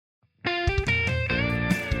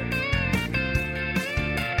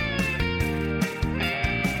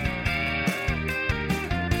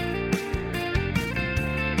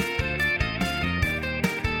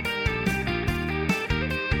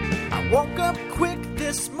quick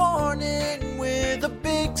this morning with a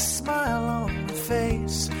big smile on my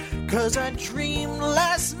face. 'Cause I dreamed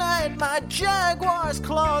last night my Jaguars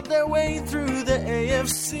clawed their way through the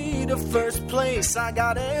AFC to first place. I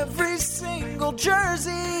got every single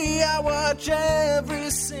jersey, I watch every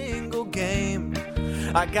single game.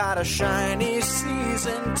 I got a shiny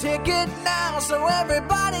season ticket now, so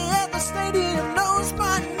everybody at the stadium knows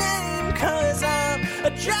my name. 'Cause I'm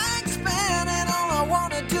a Jags fan and all I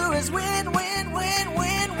wanna do is win, win, win,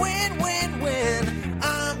 win, win, win, win.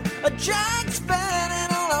 I'm a Jags fan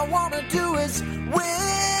and all I wanna do is win.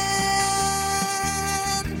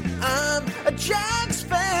 I'm a Jags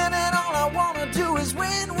fan and all I wanna do is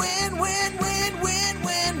win, win, win, win, win,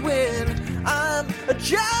 win, win. I'm a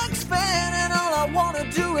Jags fan and all I wanna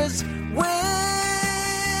do is win.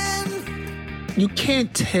 You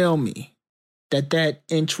can't tell me that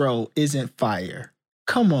intro isn't fire.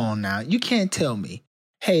 Come on now. You can't tell me.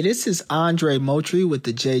 Hey, this is Andre Moultrie with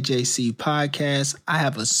the JJC Podcast. I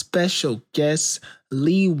have a special guest,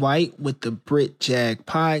 Lee White with the Britjag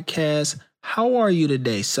Podcast. How are you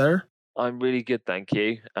today, sir? I'm really good, thank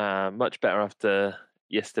you. Much better after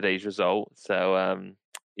yesterday's result. So,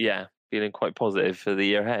 feeling quite positive for the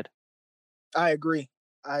year ahead. I agree.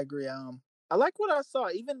 I like what I saw.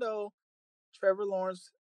 Even though Trevor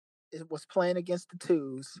Lawrence was playing against the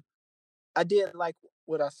twos, I did like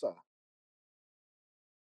what I saw.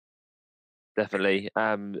 Definitely.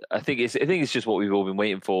 I think it's just what we've all been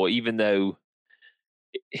waiting for. Even though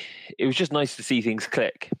it was just nice to see things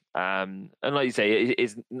click. And like you say,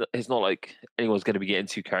 it's not like anyone's going to be getting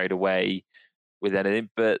too carried away with anything.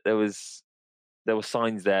 But there were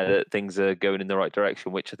signs there that things are going in the right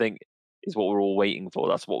direction, which I think is what we're all waiting for.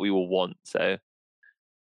 That's what we all want. So,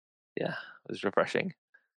 yeah, it was refreshing.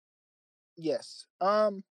 Yes.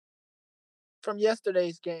 From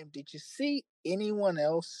yesterday's game, did you see anyone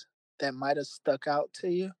else that might have stuck out to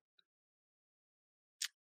you?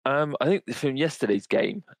 I think from yesterday's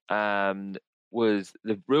game was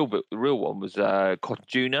the real one was Cotton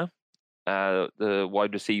Jr., the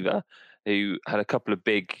wide receiver, who had a couple of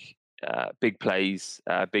big plays,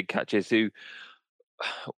 big catches. Who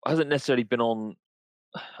hasn't necessarily been on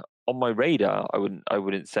my radar. I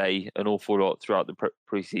wouldn't say an awful lot throughout the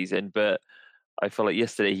preseason, but I feel like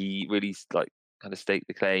yesterday he really kind of staked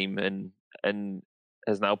the claim and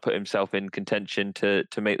has now put himself in contention to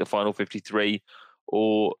make the final 53,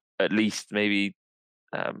 or at least maybe,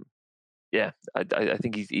 I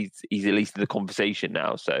think he's at least in the conversation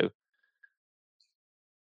now. So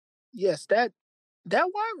yes, that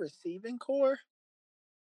wide receiving core,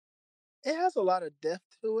 it has a lot of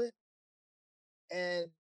depth to it, and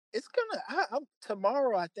it's gonna.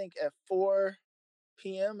 Tomorrow, I think at 4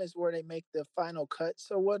 p.m. is where they make the final cuts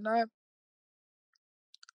or whatnot.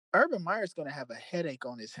 Urban Meyer's going to have a headache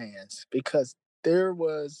on his hands because there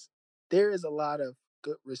is a lot of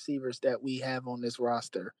good receivers that we have on this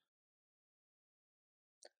roster.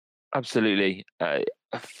 Absolutely.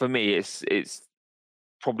 For me, it's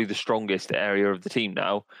probably the strongest area of the team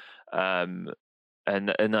now. And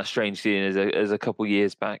that's strange seeing as a couple of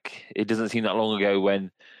years back. It doesn't seem that long ago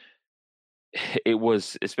when it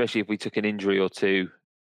was, especially if we took an injury or two,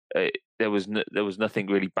 there was nothing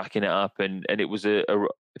really backing it up, and it was it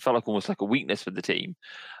felt like almost like a weakness for the team.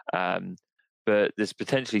 But there's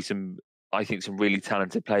potentially some really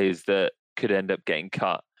talented players that could end up getting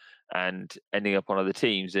cut and ending up on other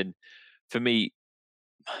teams. And for me,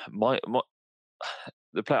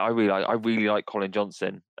 the player I really like Colin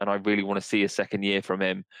Johnson, and I really want to see a second year from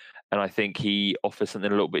him. And I think he offers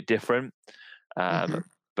something a little bit different.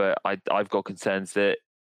 But I've got concerns that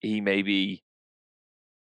he may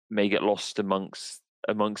get lost amongst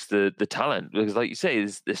the talent, because like you say,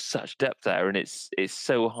 there's such depth there, and it's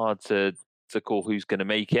so hard to call who's going to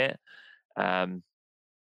make it. And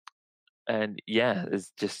yeah,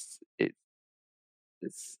 there's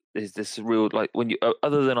this real, like, when you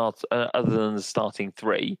other than the starting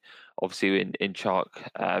three, obviously in Chark,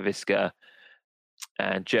 Visca,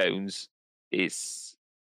 and Jones, it's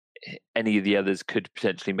any of the others could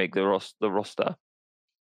potentially make the roster.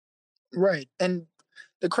 Right. And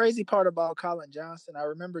the crazy part about Colin Johnson, I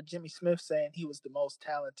remember Jimmy Smith saying he was the most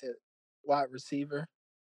talented wide receiver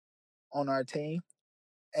on our team.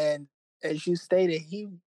 And as you stated, he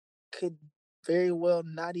could very well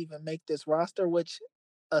not even make this roster, which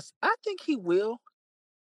I think he will.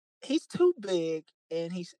 He's too big,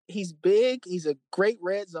 and he's big. He's a great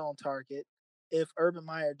red zone target if Urban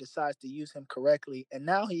Meyer decides to use him correctly. And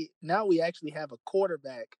now we actually have a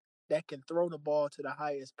quarterback that can throw the ball to the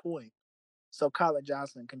highest point. So Colin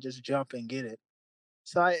Johnson can just jump and get it.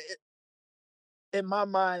 So in my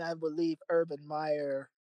mind, I believe Urban Meyer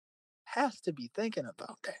has to be thinking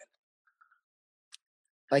about that.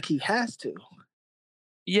 Like he has to.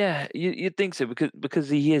 Yeah, you'd think so because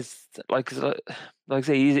he is like I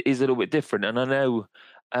say he's a little bit different, and I know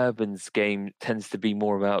Urban's game tends to be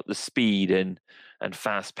more about the speed and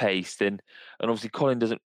fast paced, and obviously Colin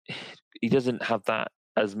doesn't have that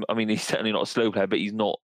as I mean he's certainly not a slow player, but he's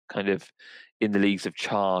not kind of in the leagues of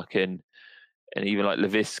Chark and even like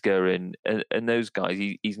LaVisca and those guys.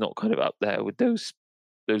 He's not kind of up there with those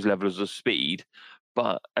levels of speed,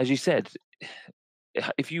 but as you said,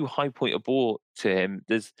 if you high point a ball to him,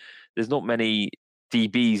 there's not many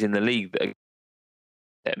DBs in the league that are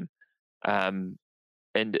him,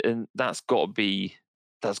 and that's got to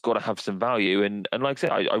have some value. And like I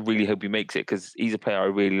said, I really hope he makes it because he's a player I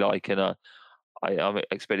really like, and I'm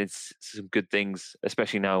expecting some good things,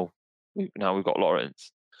 especially now we've got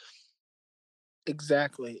Lawrence.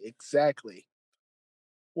 Exactly.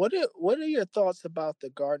 What are your thoughts about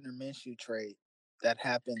the Gardner Minshew trade that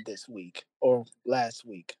happened this week or last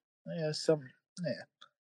week? Yeah.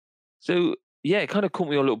 So yeah, it kind of caught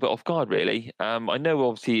me a little bit off guard, really. I know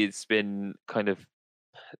obviously it's been kind of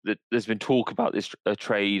there's been talk about this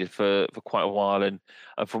trade for quite a while, and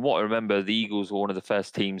from what I remember, the Eagles were one of the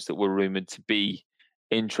first teams that were rumored to be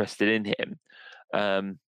interested in him.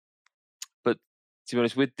 But to be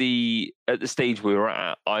honest, at the stage we were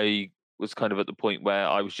at, I was kind of at the point where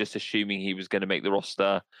I was just assuming he was going to make the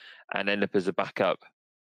roster and end up as a backup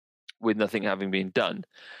with nothing having been done.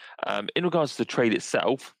 In regards to the trade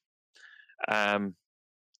itself, I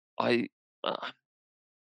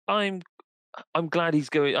I'm glad he's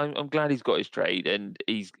going. I'm glad he's got his trade, and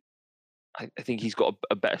I think he's got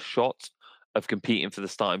a better shot of competing for the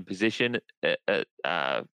starting position at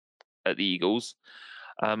the Eagles.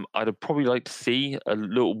 I'd have probably liked to see a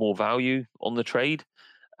little more value on the trade,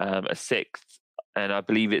 a sixth, and I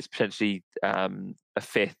believe it's potentially a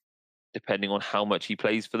fifth, depending on how much he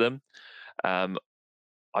plays for them.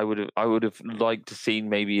 I would have liked to seen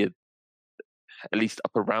maybe at least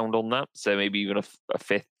up a round on that, so maybe even a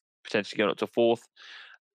fifth, potentially going up to fourth,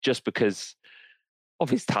 just because of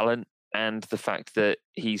his talent and the fact that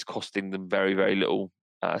he's costing them very, very little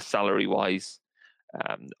salary wise.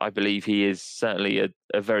 I believe he is certainly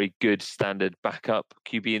a very good standard backup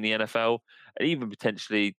QB in the NFL, and even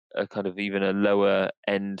potentially a kind of even a lower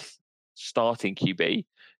end starting QB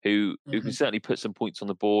who can certainly put some points on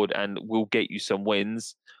the board and will get you some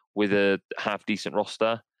wins with a half decent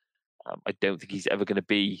roster. I don't think he's ever going to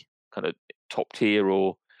be kind of top tier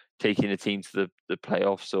or taking a team to the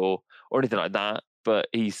playoffs or anything like that. But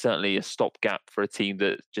he's certainly a stopgap for a team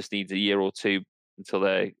that just needs a year or two until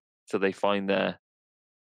they find their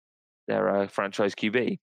franchise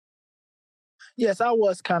QB. Yes, I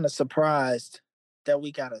was kind of surprised that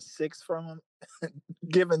we got a 6 from him,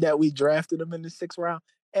 given that we drafted him in the 6th round.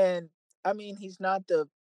 And I mean, he's not the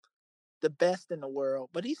best in the world,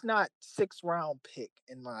 but he's not 6th round pick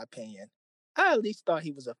in my opinion. I at least thought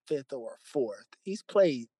he was a 5th or a 4th. He's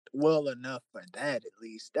played well enough for that, at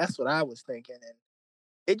least. That's what I was thinking. And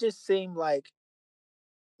it just seemed like,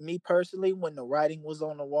 me personally, when the writing was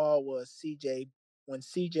on the wall, was when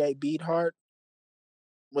CJ Beathard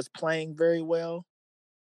was playing very well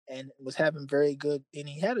and was having very good, and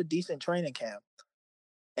he had a decent training camp,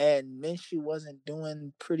 and Minshew wasn't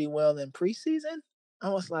doing pretty well in preseason. I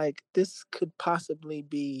was like, this could possibly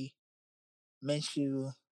be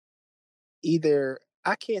Minshew. Either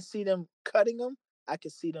I can't see them cutting him, I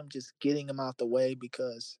could see them just getting him out the way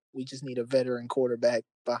because we just need a veteran quarterback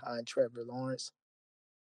behind Trevor Lawrence.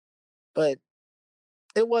 But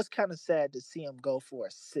it was kind of sad to see him go for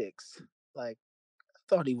a 6. Like, I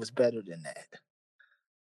thought he was better than that.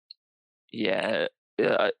 Yeah,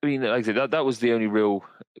 I mean, like I said, that was the only real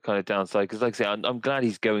kind of downside. Because, like I say, I'm glad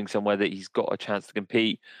he's going somewhere that he's got a chance to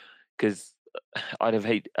compete. Because I'd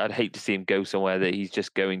hate to see him go somewhere that he's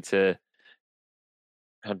just going to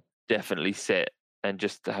definitely sit and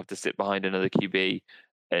just have to sit behind another QB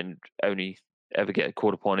and only ever get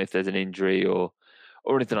called upon if there's an injury or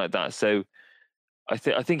anything like that. So I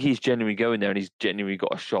think he's genuinely going there and he's genuinely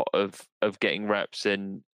got a shot of getting reps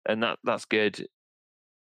and that's good.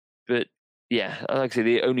 But yeah, like I say,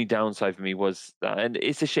 the only downside for me was that, and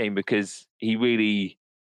it's a shame because he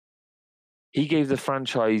gave the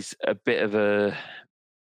franchise a bit of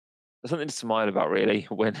something to smile about, really,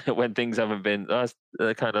 when things haven't been last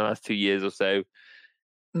 2 years or so.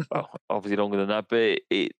 Well, obviously longer than that, but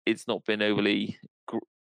it's not been overly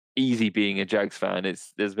easy being a Jags fan.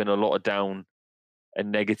 There's been a lot of down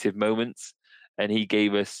and negative moments, and he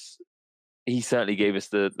certainly gave us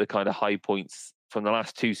the kind of high points from the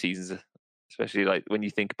last 2 seasons, especially like when you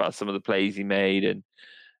think about some of the plays he made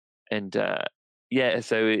and yeah,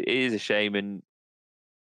 so it is a shame,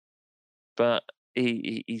 but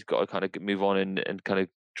he's got to kind of move on and kind of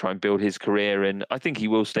try and build his career. And I think he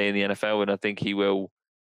will stay in the NFL, and I think he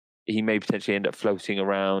may potentially end up floating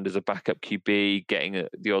around as a backup QB, getting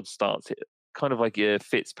the odd starts, kind of like a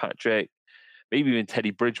Fitzpatrick, maybe even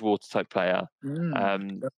Teddy Bridgewater type player, That's a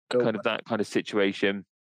good kind of one. that kind of situation.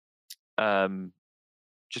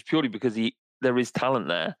 Just purely because there is talent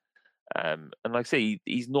there, and like I say,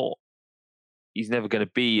 he's never going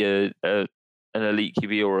to be an elite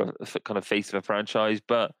QB or a kind of face of a franchise,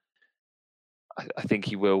 but I think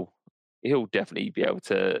he'll definitely be able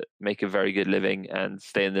to make a very good living and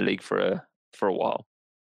stay in the league for a while.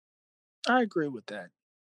 I agree with that.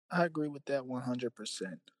 100%.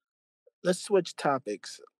 Let's switch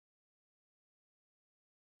topics.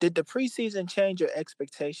 Did the preseason change your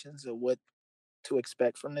expectations of what to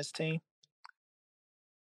expect from this team?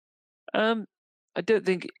 I don't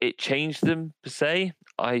think it changed them per se.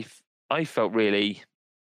 I felt really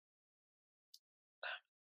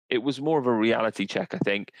it was more of a reality check. I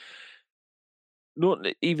think not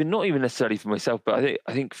even necessarily for myself, but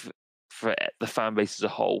I think for the fan base as a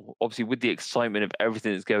whole, obviously with the excitement of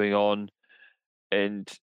everything that's going on,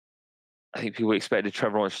 and I think people expected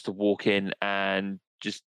Trevor Lawrence to walk in and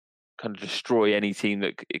just kind of destroy any team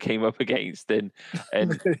that it came up against, and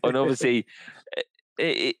obviously,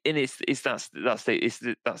 and it's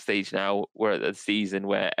that stage now. We're at the season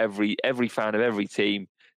where every fan of every team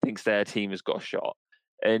thinks their team has got a shot,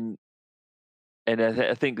 and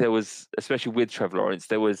I think there was, especially with Trevor Lawrence,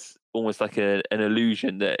 there was almost like an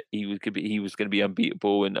illusion that he was going to be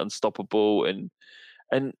unbeatable and unstoppable, and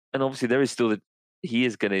obviously there is still he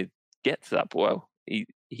is going to get to that point. Well,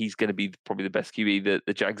 he's going to be probably the best QB that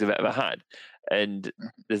the Jags have ever had, and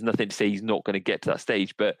there's nothing to say he's not going to get to that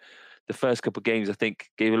stage. But the first couple of games, I think,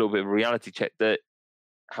 gave a little bit of a reality check that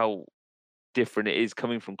how different it is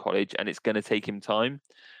coming from college, and it's going to take him time.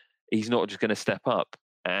 He's not just going to step up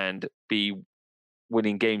and be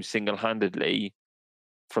winning games single-handedly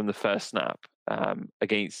from the first snap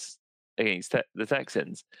against the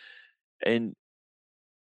Texans, and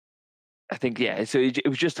I think, yeah. So it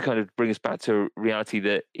was just to kind of bring us back to reality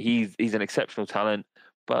that he's an exceptional talent,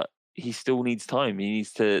 but he still needs time. He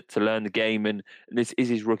needs to learn the game, and this is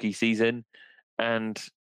his rookie season, and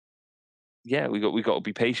yeah, we got to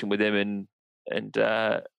be patient with him, and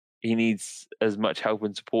he needs as much help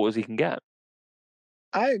and support as he can get.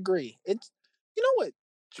 I agree. You know what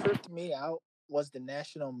tripped me out was the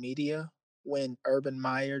national media when Urban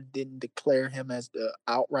Meyer didn't declare him as the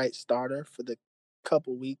outright starter for the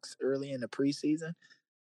couple weeks early in the preseason.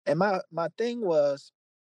 And my thing was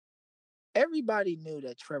everybody knew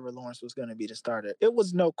that Trevor Lawrence was going to be the starter. It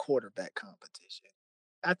was no quarterback competition.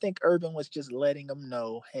 I think Urban was just letting them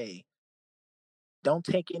know, hey, don't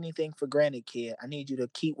take anything for granted, kid. I need you to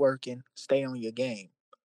keep working, stay on your game.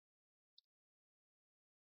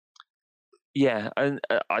 Yeah, and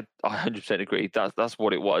I 100% agree. That's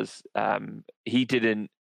what it was. He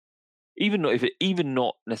didn't even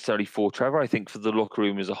not necessarily for Trevor. I think for the locker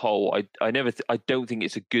room as a whole, I don't think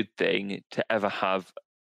it's a good thing to ever have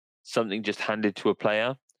something just handed to a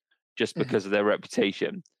player just because of their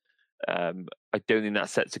reputation. I don't think that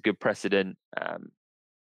sets a good precedent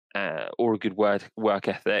or a good work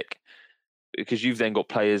ethic, because you've then got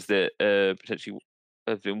players that potentially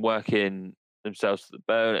have been working themselves to the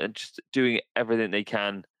bone and just doing everything they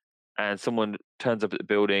can, and someone turns up at the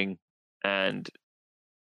building and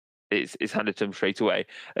it's handed to them straight away.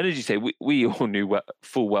 And as you say, we all knew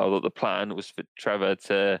full well that the plan was for Trevor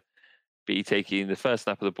to be taking the first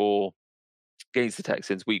snap of the ball against the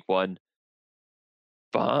Texans week 1,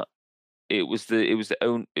 but it was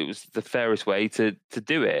the fairest way to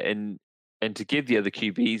do it, and to give the other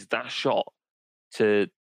QBs that shot to,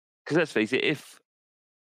 because let's face it, if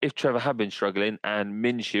Trevor had been struggling and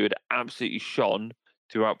Minshew had absolutely shone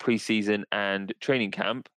throughout preseason and training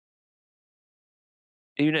camp,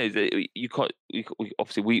 who knows? You can't.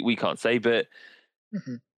 Obviously, we can't say, but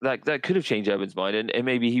that could have changed Urban's mind, and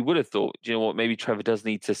maybe he would have thought, do you know what? Maybe Trevor does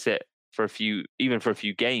need to sit for a few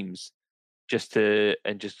games, just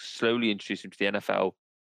slowly introduce him to the NFL.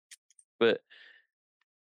 But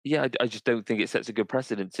yeah, I just don't think it sets a good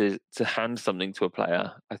precedent to hand something to a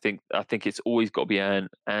player. I think it's always got to be earned,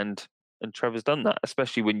 and Trevor's done that,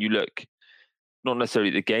 especially when you look not necessarily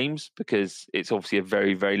at the games, because it's obviously a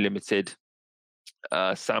very, very limited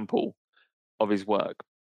sample of his work,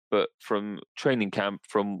 but from training camp,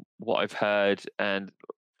 from what I've heard and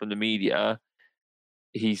from the media,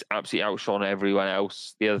 he's absolutely outshone everyone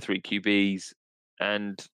else, the other 3 QBs,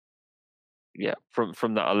 and yeah,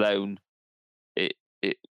 from that alone, it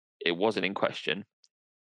wasn't in question.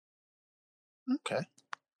 Okay.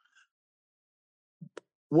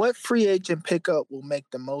 What free agent pickup will make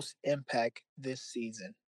the most impact this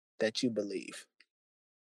season that you believe?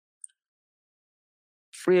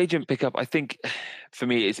 Free agent pickup, I think, for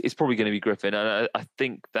me, it's probably going to be Griffin, and I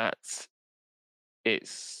think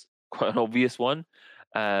it's quite an obvious one,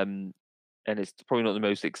 and it's probably not the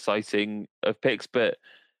most exciting of picks. But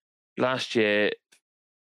last year,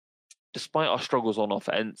 despite our struggles on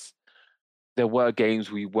offense, there were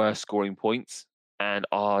games we were scoring points, and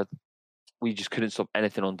we just couldn't stop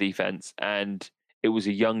anything on defense. And it was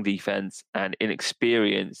a young defense and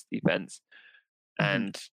inexperienced defense,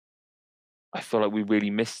 and I feel like we really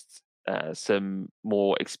missed some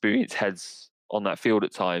more experienced heads on that field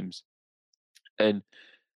at times. And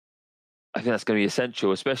I think that's going to be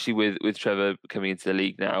essential, especially with Trevor coming into the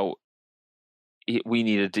league now. We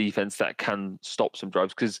need a defense that can stop some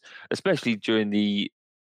drives, because especially during we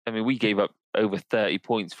gave up over 30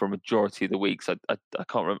 points for a majority of the weeks. I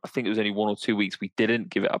can't remember. I think it was only 1 or 2 weeks we didn't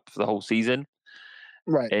give it up for the whole season.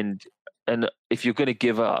 Right. And if you're going to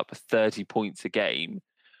give up 30 points a game,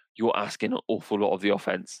 you're asking an awful lot of the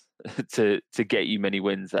offense to get you many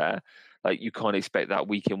wins there. Like, you can't expect that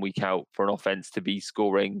week in, week out for an offense to be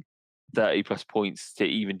scoring 30 plus points to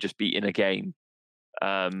even just be in a game,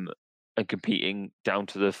 and competing down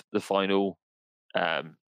to the final,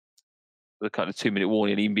 the kind of 2-minute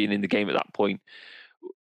warning, and even being in the game at that point.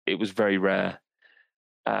 It was very rare.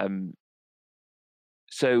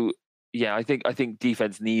 So yeah, I think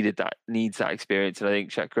defense needs that experience, and I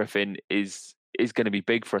think Shaq Griffin is going to be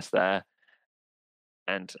big for us there.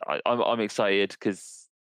 And I'm excited because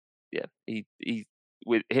he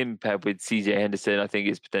with him paired with CJ Henderson, I think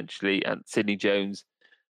is potentially, and Sidney Jones.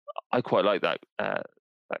 I quite like that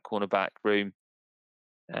cornerback room,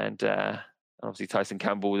 and obviously Tyson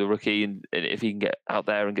Campbell, the rookie, and if he can get out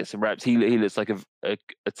there and get some reps, he looks like a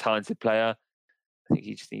talented player. I think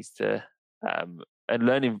he just needs to and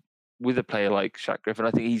learning with a player like Shaq Griffin,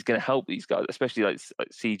 I think he's going to help these guys, especially like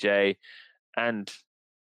CJ and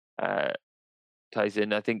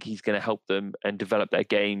Tyson. I think he's going to help them and develop their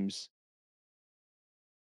games.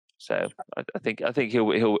 So I think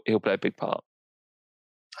he'll play a big part.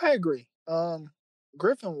 I agree.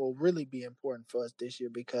 Griffin will really be important for us this year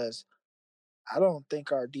because I don't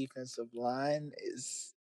think our defensive line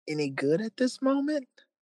is any good at this moment.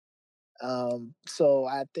 So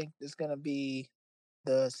I think it's going to be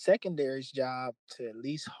the secondary's job to at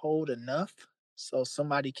least hold enough so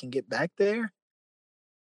somebody can get back there.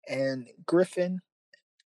 And Griffin,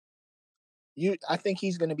 I think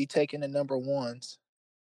he's going to be taking the number ones.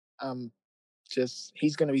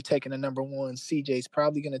 He's going to be taking the number one. CJ's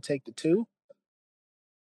probably going to take the 2.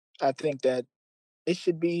 I think that it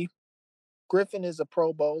should be Griffin is a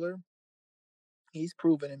Pro Bowler. He's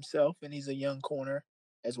proven himself, and he's a young corner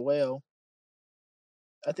as well.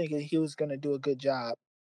 I think he was going to do a good job.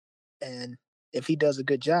 And if he does a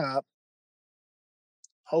good job,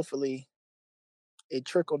 hopefully it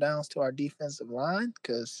trickle down to our defensive line,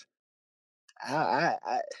 because I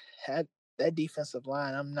had that defensive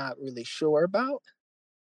line I'm not really sure about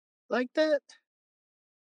like that.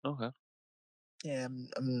 Okay. Yeah,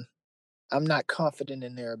 I'm not confident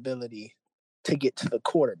in their ability to get to the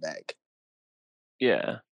quarterback.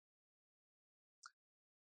 Yeah.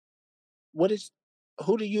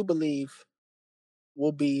 Who do you believe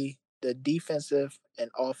will be the defensive and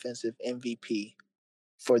offensive MVP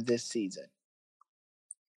for this season?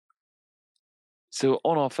 So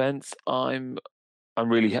on offense, I'm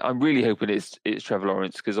really hoping it's Trevor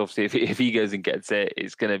Lawrence, because obviously if he goes and gets it,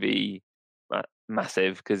 it's going to be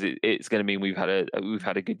massive, because it's going to mean we've had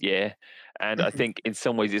a good year. And I think in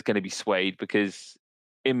some ways it's going to be swayed, because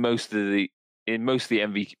in most of the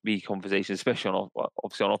MVP conversations, especially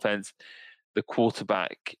obviously on offense, the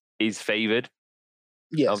quarterback is favored.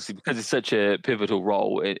 Yes. Obviously, because it's such a pivotal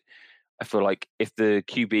role, I feel like if the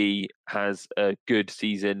QB has a good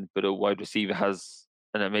season, but a wide receiver has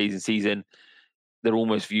an amazing season, they're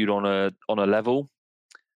almost viewed on a level.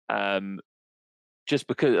 Just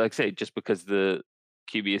because, like I say, the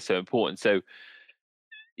QB is so important. So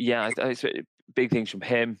yeah, I expect big things from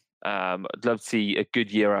him. I'd love to see a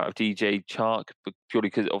good year out of DJ Chark, but purely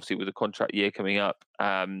because obviously with the contract year coming up,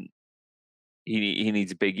 he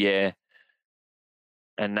needs a big year.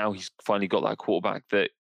 And now he's finally got that quarterback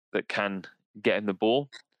that can get him the ball.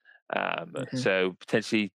 So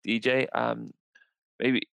potentially DJ,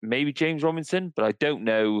 maybe James Robinson, but I don't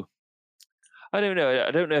know. I don't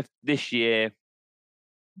know if this year,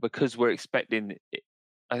 because we're expecting.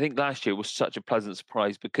 I think last year was such a pleasant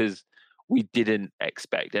surprise because we didn't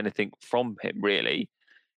expect anything from him really.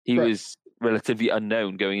 he Right. was relatively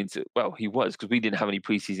unknown going into. Well, he was, because we didn't have any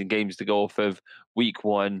preseason games to go off of. Week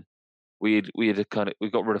 1, we got rid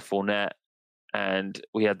of Fournette, and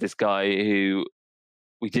we had this guy who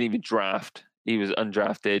we didn't even draft. He was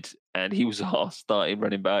undrafted, and he was our starting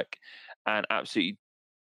running back, and absolutely,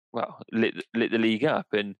 lit the league up,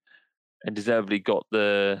 and deservedly got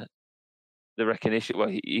the recognition. Well,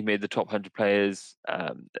 he made the top 100 players,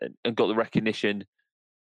 and got the recognition,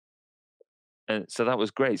 and so that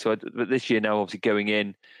was great. So, but this year now, obviously going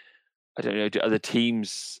in, I don't know. Do the other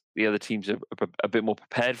teams are a bit more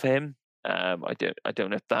prepared for him? I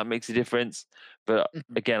don't know if that makes a difference, but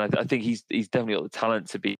again, I think he's definitely got the talent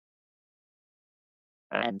to be.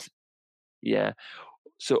 And yeah,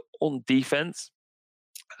 so on defense,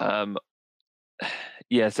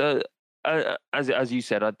 yeah. So as you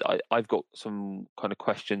said, I've got some kind of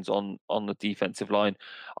questions on the defensive line.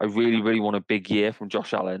 I really want a big year from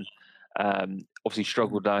Josh Allen. Obviously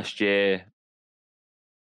struggled last year,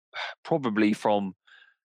 probably from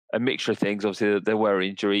a mixture of things. Obviously, there were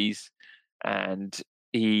injuries, and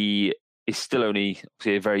he is still only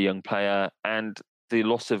obviously a very young player. And the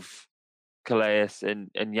loss of Calais and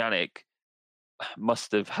Yannick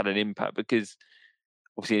must have had an impact, because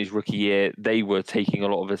obviously in his rookie year, they were taking a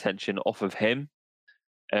lot of attention off of him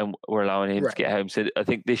and were allowing him to get home. So I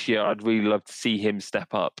think this year, I'd really love to see him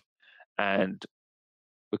step up and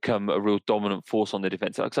become a real dominant force on the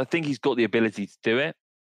defense, because I think he's got the ability to do it.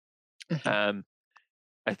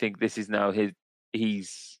 I think this is now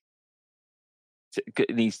he's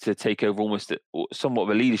needs to take over almost somewhat of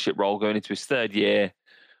a leadership role going into his third year.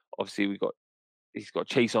 Obviously, he's got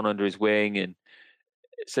Chase on under his wing, and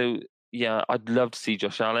so yeah, I'd love to see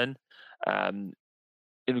Josh Allen. In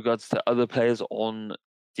regards to other players on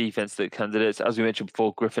defense, that candidates, as we mentioned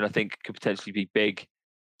before, Griffin, I think, could potentially be big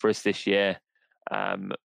for us this year.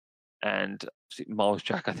 And Miles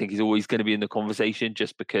Jack, I think, he's always going to be in the conversation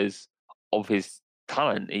just because of his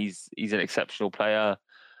talent. He's an exceptional player.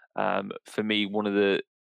 For me, one of the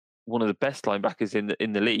best linebackers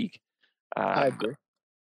in the league. I agree.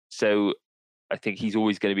 So I think he's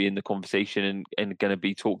always going to be in the conversation and going to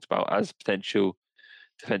be talked about as potential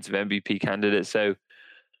defensive MVP candidate. So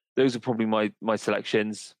those are probably my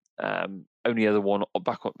selections. Only other one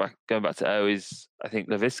going back to O is, I think,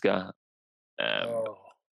 Laviska.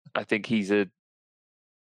 I think he's it's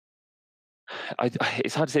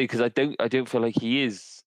hard to say, because I don't feel like he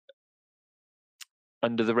is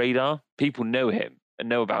under the radar. People know him and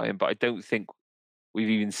know about him, but I don't think we've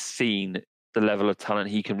even seen the level of talent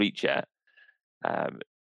he can reach yet.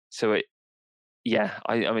 So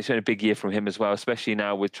I'm expecting a big year from him as well, especially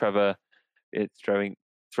now with Trevor throwing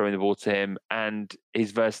the ball to him, and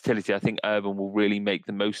his versatility. I think Urban will really make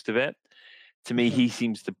the most of it. To me, he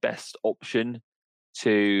seems the best option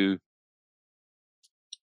to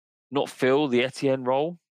not fill the Etienne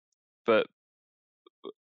role, but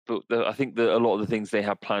I think that a lot of the things they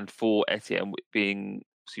have planned for Etienne, being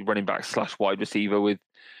running back / wide receiver with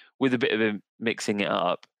a bit of him mixing it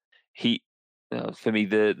up, he for me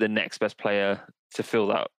the next best player to fill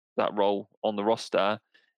that role on the roster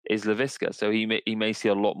is Laviska. So he may see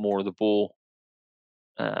a lot more of the ball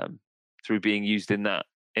through being used in that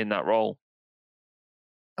role.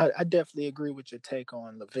 I definitely agree with your take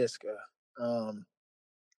on Laviska.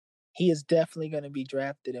 He is definitely going to be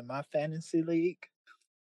drafted in my fantasy league,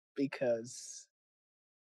 because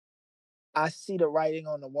I see the writing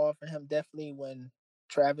on the wall for him. Definitely when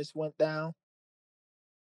Travis went down,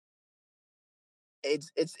 it's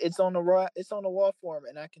on the wall for him,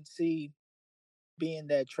 and I can see, being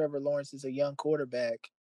that Trevor Lawrence is a young quarterback,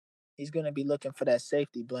 he's going to be looking for that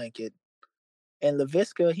safety blanket. And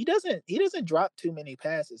Laviska, he doesn't drop too many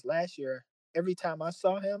passes. Last year, every time I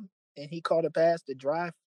saw him and he caught a pass, the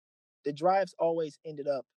drives always ended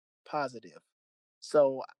up positive.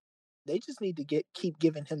 So they just need to keep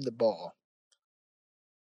giving him the ball.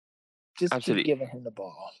 Just Absolutely. keep giving him the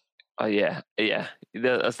ball. Yeah.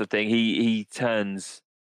 That's the thing. He turns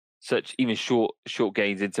such even short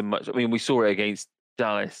gains into much. I mean, we saw it against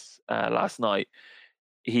Dallas last night.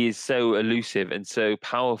 He is so elusive and so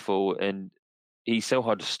powerful, and he's so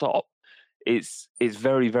hard to stop. It's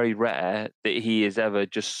very, very rare that he is ever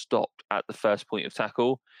just stopped at the first point of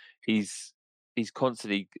tackle. He's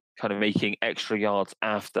constantly kind of making extra yards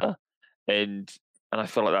after, and I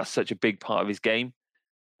feel like that's such a big part of his game.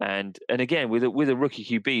 And again, with a rookie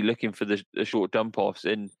QB looking for the short dump offs,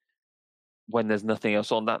 and when there's nothing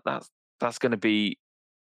else on, that's going to be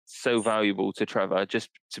so valuable to Trevor, just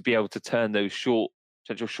to be able to turn those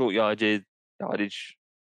potential short yardage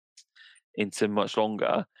into much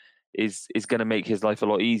longer is going to make his life a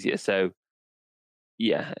lot easier. So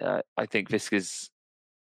yeah, I think Viska's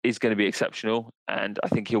is going to be exceptional, and I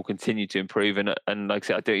think he'll continue to improve. And like I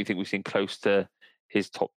said, I don't even think we've seen close to his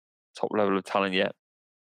top level of talent yet.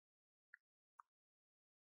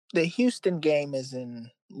 The Houston game is in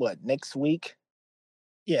next week?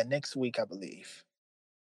 Yeah, next week, I believe.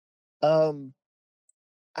 I'm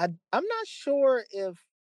not sure if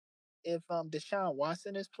Deshaun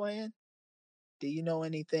Watson is playing. Do you know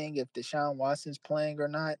anything if Deshaun Watson's playing or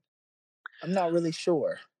not? I'm not really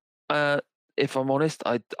sure. If I'm honest,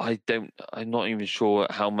 I'm not even sure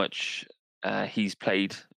how much he's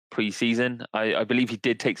played preseason. I believe he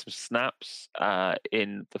did take some snaps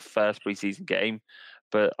in the first preseason game,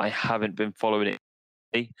 but I haven't been following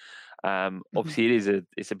it. Obviously,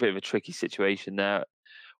 it's a bit of a tricky situation there.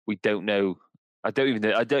 We don't know. I don't even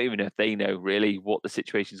know if they know really what the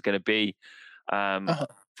situation is going to be.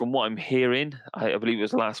 From what I'm hearing, I believe it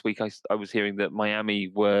was last week. I was hearing that Miami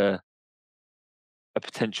were a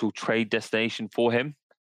potential trade destination for him,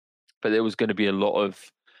 but there was going to be a lot of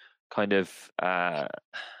kind of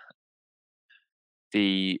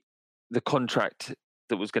the contract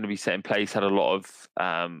that was going to be set in place had a lot of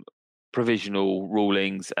provisional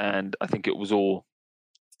rulings, and I think it was all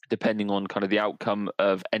depending on kind of the outcome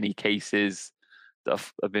of any cases that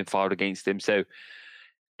have been filed against him. So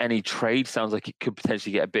any trade sounds like it could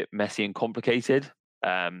potentially get a bit messy and complicated,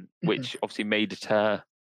 which obviously may deter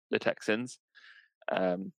the Texans.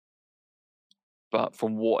 But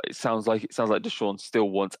from what it sounds like Deshaun still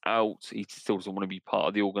wants out. He still doesn't want to be part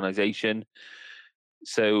of the organization.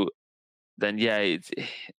 So then, yeah,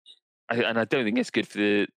 and I don't think it's good for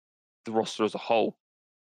the roster as a whole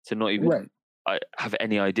to not even have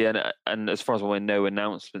any idea. And as far as I know, no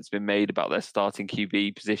announcement's been made about their starting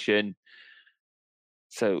QB position.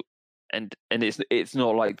 So, and it's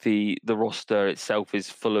not like the roster itself is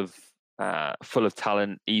full of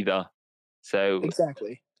talent either. So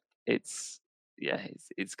exactly, it's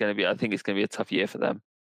going to be. I think it's going to be a tough year for them.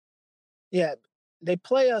 Yeah, they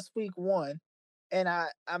play us week 1, and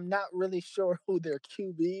I'm not really sure who their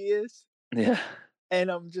QB is. Yeah. And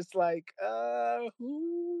I'm just like,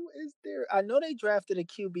 who is there? I know they drafted a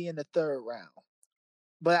QB in the 3rd round,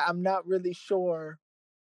 but I'm not really sure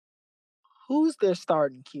who's their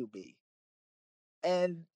starting QB.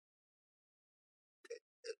 And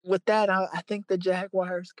with that, I think the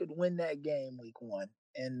Jaguars could win that game week 1,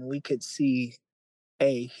 and we could see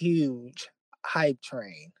a huge hype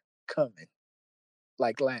train coming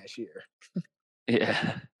like last year.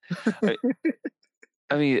 Yeah.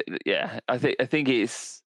 I mean, yeah, I think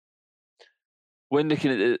it's when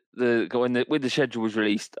looking at when the schedule was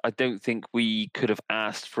released, I don't think we could have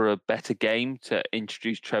asked for a better game to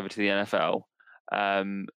introduce Trevor to the NFL.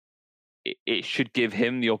 It should give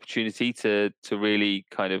him the opportunity to really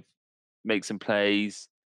kind of make some plays,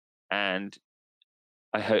 and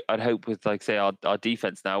I'd hope with, like, say, our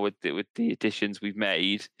defense now with the additions we've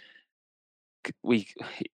made, we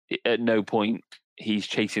at no point he's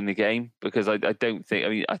chasing the game, because I don't think. I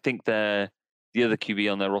mean, I think the other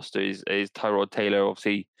QB on their roster is Tyrod Taylor.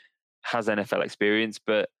 Obviously, has NFL experience,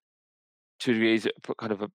 but to a degree,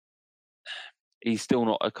 he's still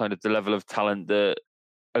not a kind of the level of talent that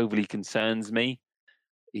overly concerns me.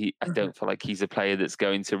 I don't feel like he's a player that's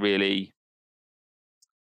going to really.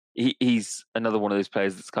 He's another one of those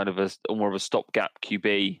players that's kind of more of a stopgap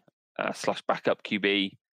QB / backup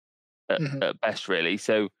QB at best, really.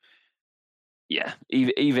 So, yeah,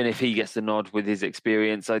 even if he gets the nod with his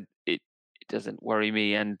experience, it doesn't worry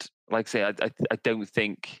me. And like I say, I don't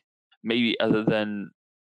think, maybe other than,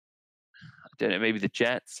 I don't know, maybe the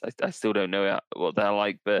Jets. I still don't know what they're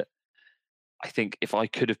like, but I think if I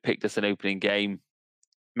could have picked us an opening game,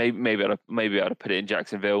 maybe I'd have put it in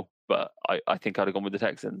Jacksonville, but I think I'd have gone with the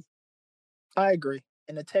Texans. I agree,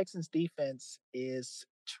 and the Texans' defense is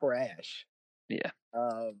trash. Yeah.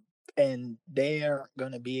 And they aren't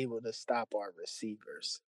going to be able to stop our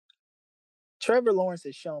receivers. Trevor Lawrence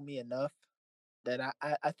has shown me enough that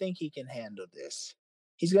I think he can handle this.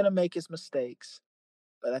 He's going to make his mistakes,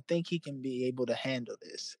 but I think he can be able to handle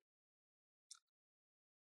this.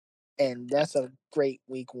 And that's a great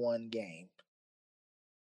week 1 game.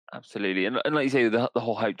 Absolutely. And like you say, the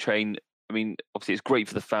whole hype train, I mean, obviously it's great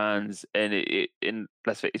for the fans, and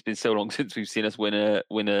let's say it's been so long since we've seen us win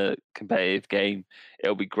a competitive game.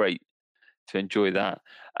 It'll be great to enjoy that.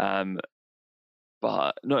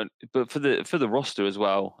 But for the roster as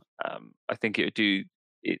well, I think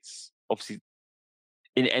it's obviously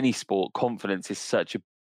in any sport, confidence is such a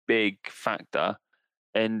big factor,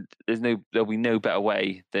 and there'll be no better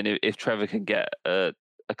way than if Trevor can get a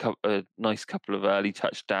nice couple of early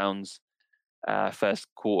touchdowns, first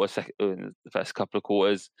quarter, the first couple of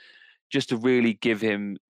quarters, just to really give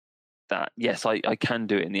him that, yes, I can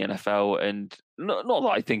do it in the NFL. And not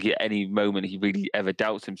that I think at any moment he really ever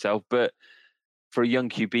doubts himself, but for a young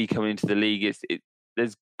QB coming into the league,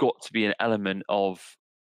 there's got to be an element of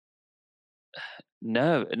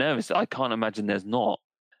nervous. I can't imagine there's not.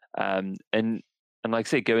 And like I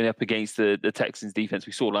say, going up against the Texans defense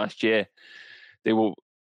we saw last year, they were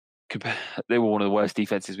one of the worst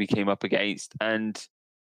defenses we came up against, and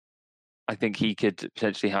I think he could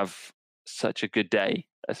potentially have such a good day,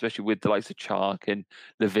 especially with the likes of Chark and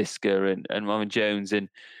LaVisca and Marvin Jones. And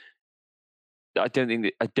I don't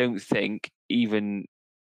think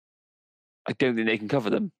they can cover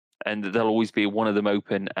them, and there'll always be one of them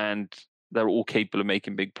open, and they're all capable of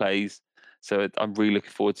making big plays. So I'm really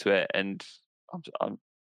looking forward to it, and I'm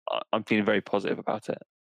feeling very positive about it.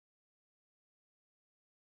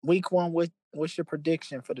 Week 1, what's your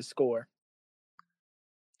prediction for the score?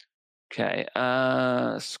 Okay,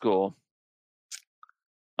 score.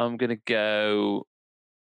 I'm gonna go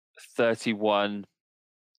 31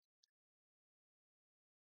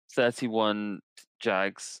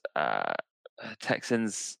 Jags.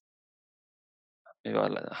 Texans. Maybe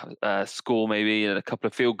I'll score maybe and a couple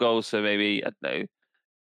of field goals. So maybe, I don't know,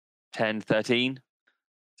 10-13.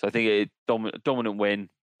 So I think a dominant win.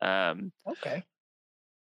 Okay.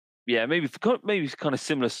 Yeah, maybe kind of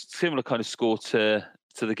similar kind of score to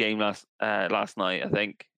the game last night. I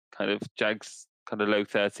think kind of Jags kind of low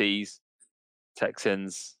 30s,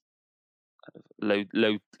 Texans kind of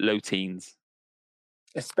low teens.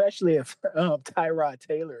 Especially if Tyrod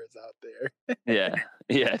Taylor is out there. Yeah.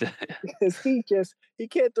 Because he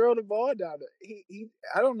can't throw the ball down. He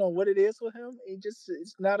I don't know what it is with him. He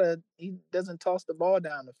doesn't toss the ball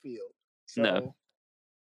down the field. So. No.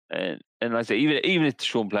 And like I say, even if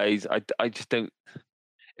Sean plays, I just don't.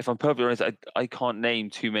 If I'm perfectly honest, I can't name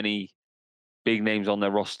too many big names on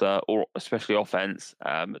their roster, or especially offense,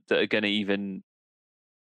 that are going to even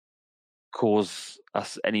cause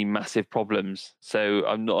us any massive problems. So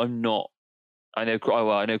I'm not. I know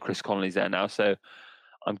Chris Conley's there now, so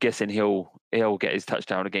I'm guessing he'll get his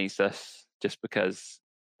touchdown against us, just because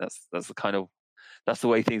that's the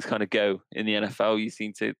way things kind of go in the NFL. You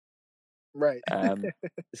seem to. Right.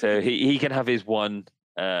 So he can have his one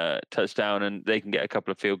touchdown, and they can get a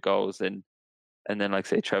couple of field goals, and then, like I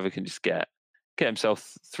say, Trevor can just get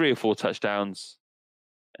himself 3 or 4 touchdowns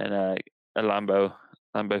and a Lambo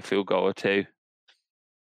field goal or 2.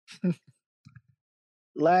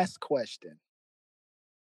 Last question.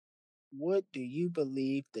 What do you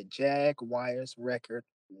believe the Jaguars' record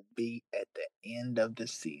will be at the end of the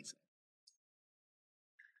season?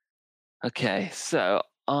 Okay, so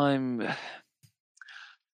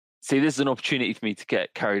see, this is an opportunity for me to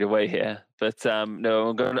get carried away here, but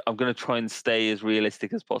no, I'm gonna try and stay as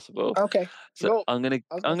realistic as possible. Okay. So I'm gonna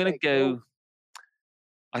go.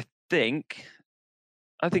 I think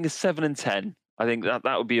a 7-10. I think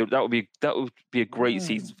that would be a great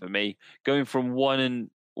season for me. Going from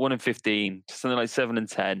 1-15 to something like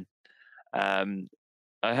 7-10. I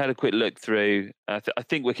had a quick look through. I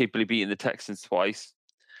think we're capable of beating the Texans twice.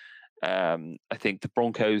 I think the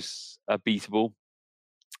Broncos are beatable.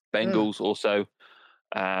 Bengals also,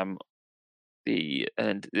 the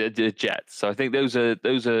Jets. So I think those are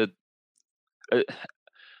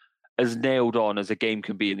as nailed on as a game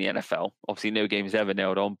can be in the NFL. Obviously, no game is ever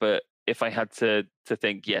nailed on, but if I had to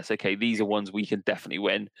think, yes, okay, these are ones we can definitely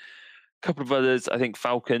win. A couple of others, I think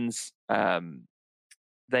Falcons. I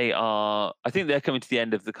think they're coming to the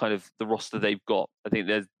end of the kind of the roster they've got. I think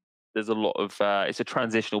there's a lot of it's a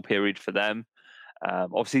transitional period for them.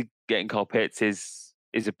 Obviously, getting Kyle Pitts is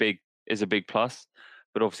a big plus,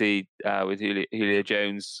 but obviously with Julio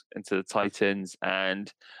Jones into the Titans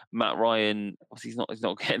and Matt Ryan, obviously he's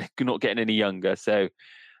not getting any younger. So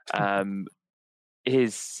I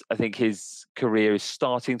think his career is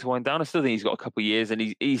starting to wind down. I still think he's got a couple of years,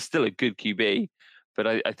 and he's still a good QB. But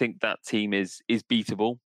I think that team is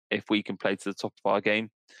beatable if we can play to the top of our game.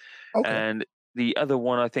 Okay. And the other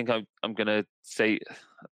one, I think I'm going to say,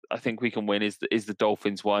 I think we can win is the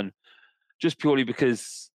Dolphins one, just purely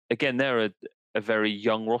because again they're a very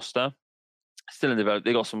young roster, still in development.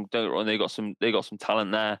 They got some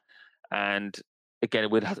talent there, and again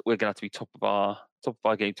we're going to have to be top of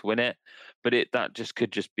our game to win it. But that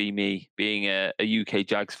could just be me being a UK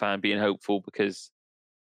Jags fan, being hopeful because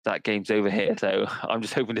that game's over here. So I'm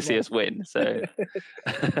just hoping to see us win. So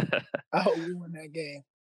I hope we win that game.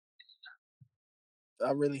 I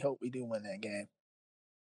really hope we do win that game.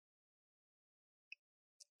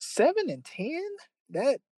 7-10?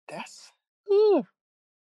 That's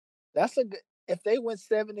a good. If they win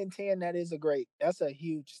 7-10, that's a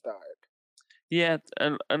huge start. Yeah,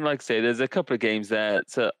 and like I say, there's a couple of games there.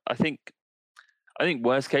 So I think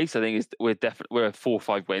worst case, I think is we're at 4 or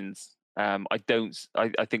 5 wins. I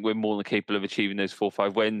think we're more than capable of achieving those 4 or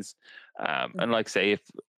 5 wins. And like I say, if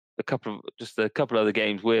a couple of other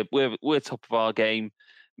games, we're top of our game.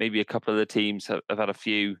 Maybe a couple of the teams have had a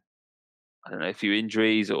few, I don't know, a few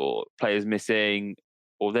injuries or players missing,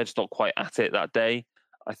 or they're just not quite at it that day.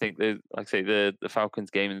 I think like I say, the Falcons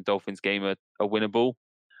game and the Dolphins game are winnable.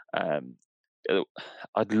 Um,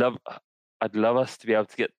 I'd love us to be able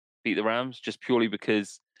to beat the Rams just purely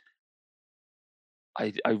because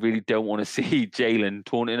I really don't want to see Jalen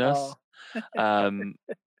taunting us. Um,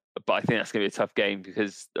 but I think that's going to be a tough game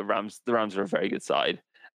because the Rams are a very good side,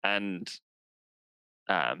 and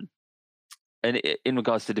in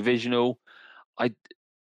regards to divisional,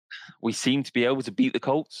 we seem to be able to beat the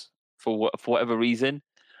Colts for whatever reason.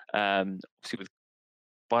 Obviously,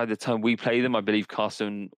 by the time we play them, I believe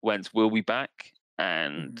Carson Wentz will be back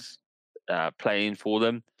and playing for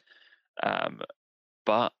them.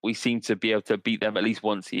 But we seem to be able to beat them at least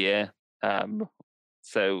once a year.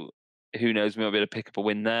 So who knows? We might be able to pick up a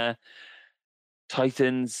win there.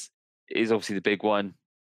 Titans is obviously the big one.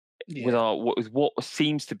 Yeah. With what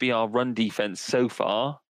seems to be our run defense so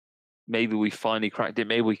far, maybe we finally cracked it.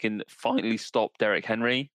 Maybe we can finally stop Derrick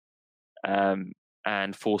Henry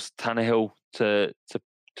and force Tannehill to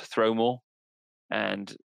throw more,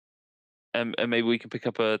 and maybe we can pick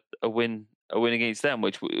up a win against them,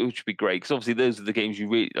 which would be great, because obviously those are the games you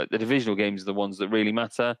really like. The divisional games are the ones that really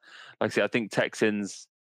matter. Like I say, I think Texans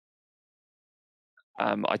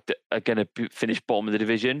are going to finish bottom of the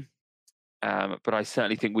division, but I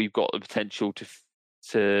certainly think we've got the potential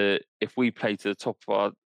to if we play to the top of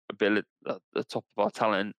our ability, the top of our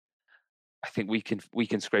talent, I think we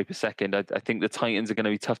can scrape a second. I think the Titans are going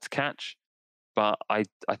to be tough to catch, but I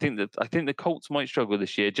think the Colts might struggle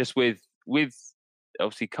this year, just with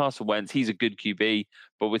obviously Carson Wentz. He's a good QB,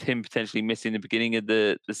 but with him potentially missing the beginning of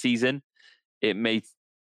the season, it may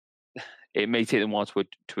take them a while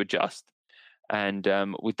to adjust. And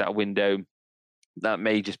with that window, that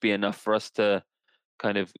may just be enough for us to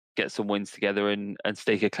kind of get some wins together and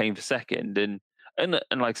stake a claim for second. And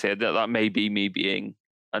like I said, that may be me being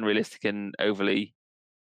unrealistic and overly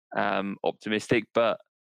optimistic, but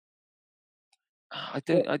I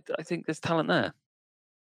think there's talent there.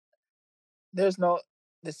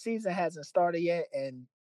 The season hasn't started yet, and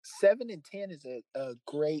 7-10 is a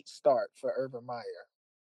great start for Urban Meyer,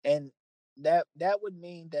 and that would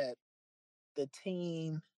mean that the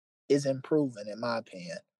team is improving, in my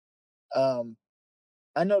opinion.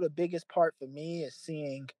 I know the biggest part for me is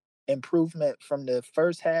seeing improvement from the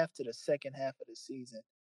first half to the second half of the season,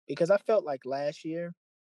 because I felt like last year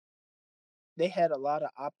they had a lot of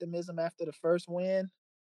optimism after the first win.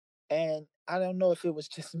 And I don't know if it was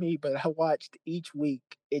just me, but I watched each week.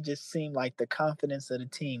 It just seemed like the confidence of the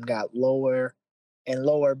team got lower and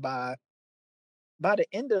lower. By the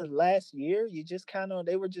end of last year,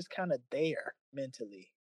 they were just kind of there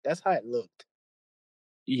mentally. That's how it looked.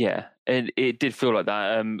 Yeah, and it did feel like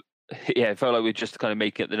that. Yeah, it felt like we were just kind of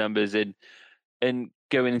making up the numbers and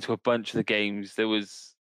going into a bunch of the games. There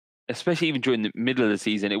was, especially even during the middle of the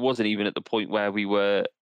season, it wasn't even at the point where we were.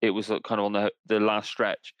 It was kind of on the last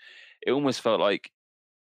stretch. It almost felt like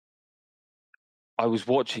I was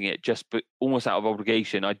watching it but almost out of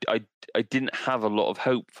obligation. I didn't have a lot of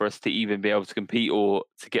hope for us to even be able to compete or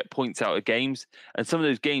to get points out of games. And some of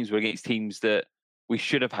those games were against teams that we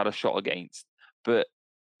should have had a shot against. But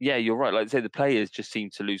yeah, you're right. Like I say, the players just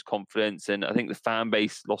seemed to lose confidence, and I think the fan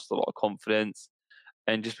base lost a lot of confidence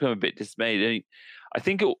and just become a bit dismayed. I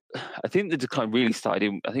think the decline really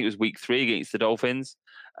started I think it was week 3 against the Dolphins.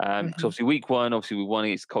 Because obviously week 1, obviously we won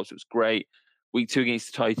against the Colts, it was great. Week 2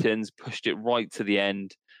 against the Titans, pushed it right to the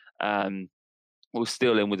end. We were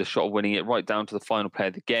still in with a shot of winning it right down to the final play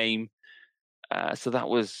of the game. So that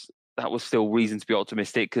was still reason to be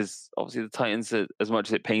optimistic, because obviously the Titans, as much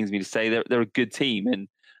as it pains me to say, they're a good team, and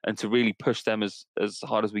to really push them as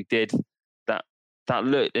hard as we did, that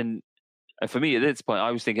looked. And for me at this point, I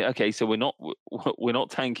was thinking, okay, so we're not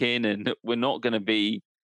tanking, and we're not going to be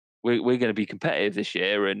we're going to be competitive this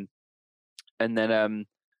year. And then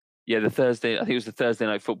yeah, I think it was the Thursday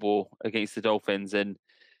night football against the Dolphins, and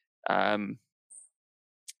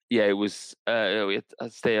yeah, it was we had to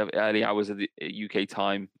stay up early hours of the UK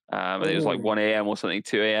time. And it was like 1 a.m. or something,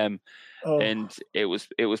 2 a.m. And it was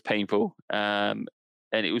painful. And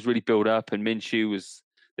it was really built up, and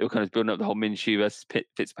they were kind of building up the whole Minshew versus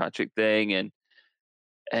Fitzpatrick thing,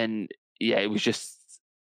 and yeah, it was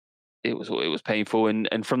painful.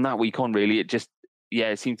 And from that week on, really,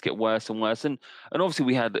 it seemed to get worse and worse. And obviously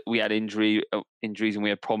we had injuries and we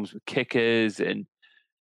had problems with kickers and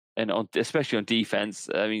especially on defense.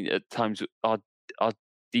 I mean, at times our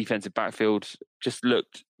defensive backfield just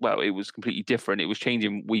looked, well, it was completely different. It was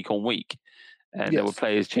changing week on week, and there were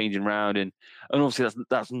players changing around, and obviously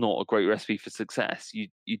that's not a great recipe for success. You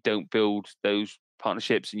don't build those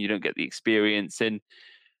partnerships, and you don't get the experience, and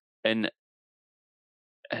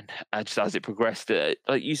just as it progressed,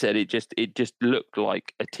 like you said, it just looked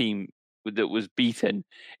like a team that was beaten.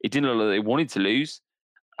 It didn't look like they wanted to lose,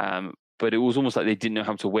 but it was almost like they didn't know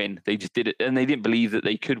how to win. They just did it, and they didn't believe that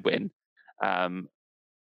they could win.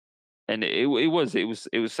 And it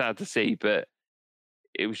was sad to see, but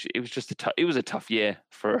it was just a tough year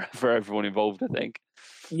for everyone involved, I think.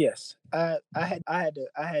 Yes, I had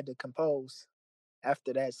to compose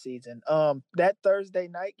after that season. That Thursday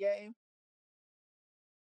night game,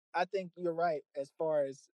 I think you're right as far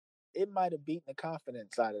as it might have beaten the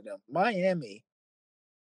confidence out of them. Miami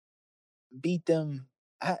beat them.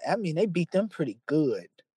 I mean, they beat them pretty good.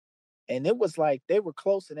 And it was like they were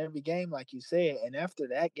close in every game, like you said. And after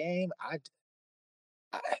that game, I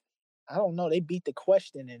don't know. They beat the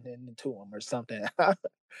question into them or something. I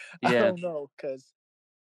don't know, because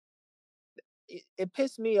it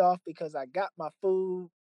pissed me off because I got my food.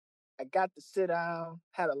 I got to sit down,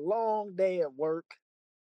 had a long day at work.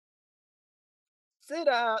 Sit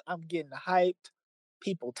down, I'm getting hyped.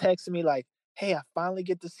 People texting me like, hey, I finally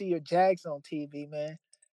get to see your Jags on TV, man.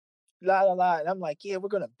 La la la. And I'm like, yeah, we're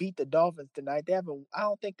gonna beat the Dolphins tonight. I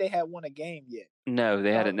don't think they had won a game yet. No,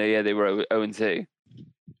 they hadn't. Yeah, they were 0-2.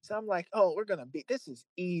 So I'm like, oh, we're gonna beat. This is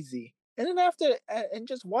easy. And then after and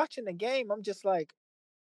just watching the game, I'm just like,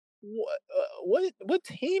 what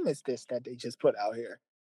team is this that they just put out here?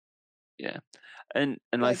 Yeah, and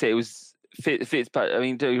like I say, it was Fitzpatrick. I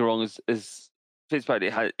mean, don't get me wrong, as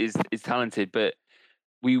Fitzpatrick is talented, but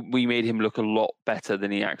we made him look a lot better than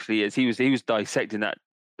he actually is. He was dissecting that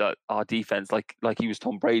our defense like he was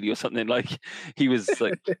Tom Brady or something. Like he was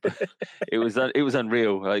like, it was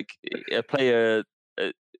unreal. Like a player,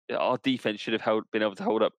 our defense should have been able to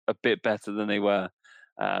hold up a bit better than they were,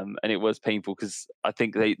 and it was painful because I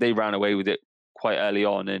think they ran away with it quite early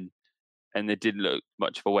on, and there didn't look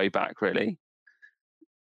much of a way back, really.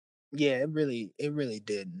 Yeah, it really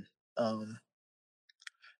didn't.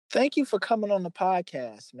 Thank you for coming on the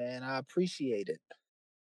podcast, man. I appreciate it.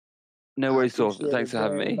 No worries, at all. Thanks for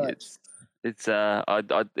having me. It's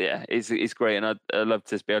great, and I'd love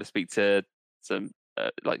to be able to speak to some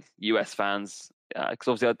like US fans, because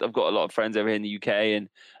obviously I've got a lot of friends over here in the UK and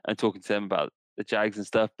talking to them about the Jags and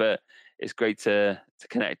stuff. But it's great to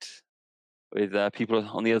connect with people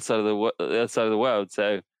on the other side of the world.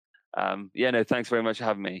 So thanks very much for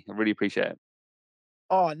having me. I really appreciate it.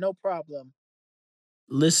 Oh, no problem.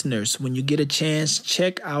 Listeners, when you get a chance,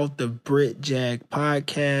 check out the Britjag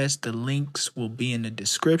Podcast. The links will be in the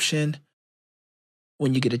description.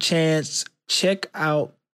 When you get a chance, check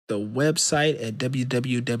out the website at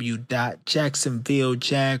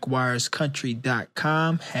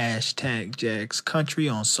www.jacksonvillejaguarscountry.com.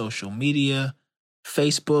 #JagsCountry on social media.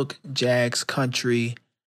 Facebook, Jags Country.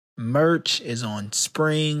 Merch is on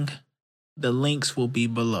Spring. The links will be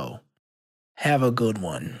below. Have a good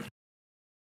one.